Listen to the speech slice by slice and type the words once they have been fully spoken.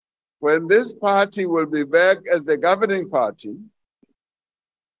when this party will be back as the governing party,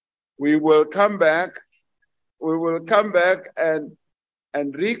 we will come back and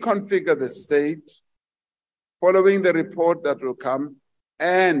reconfigure the state following the report that will come.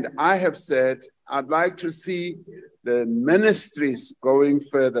 And I have said, I'd like to see the ministries going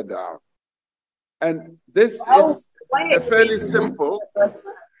further down. And this is a fairly simple.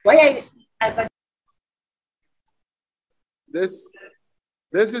 This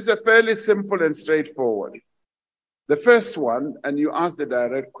is a fairly simple and straightforward. The first one, and you asked the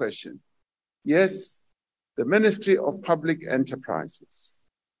direct question. Yes, the Ministry of Public Enterprises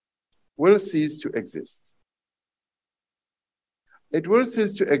will cease to exist. It will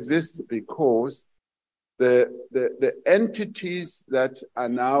cease to exist because the entities that are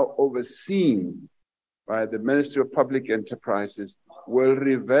now overseen by the Ministry of Public Enterprises will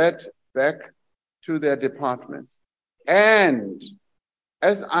revert back to their departments. And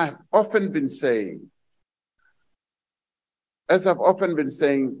as I've often been saying,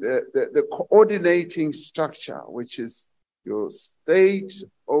 the coordinating structure, which is your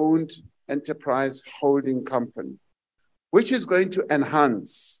state-owned enterprise holding company, which is going to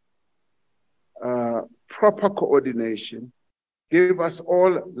enhance proper coordination, give us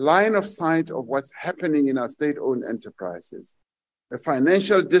all line of sight of what's happening in our state-owned enterprises, the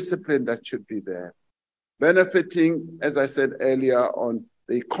financial discipline that should be there, benefiting, as I said earlier, on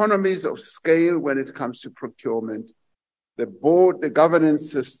the economies of scale when it comes to procurement, the board, the governance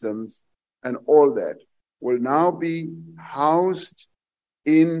systems, and all that will now be housed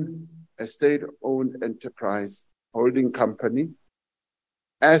in a state-owned enterprise holding company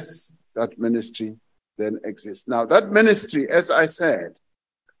as that ministry then exists. Now, that ministry, as I said,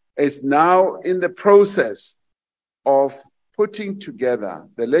 is now in the process of putting together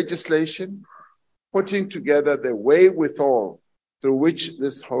the legislation, putting together the wherewithal through which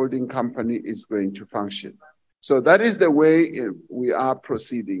this holding company is going to function. So that is the way we are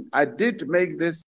proceeding. I did make this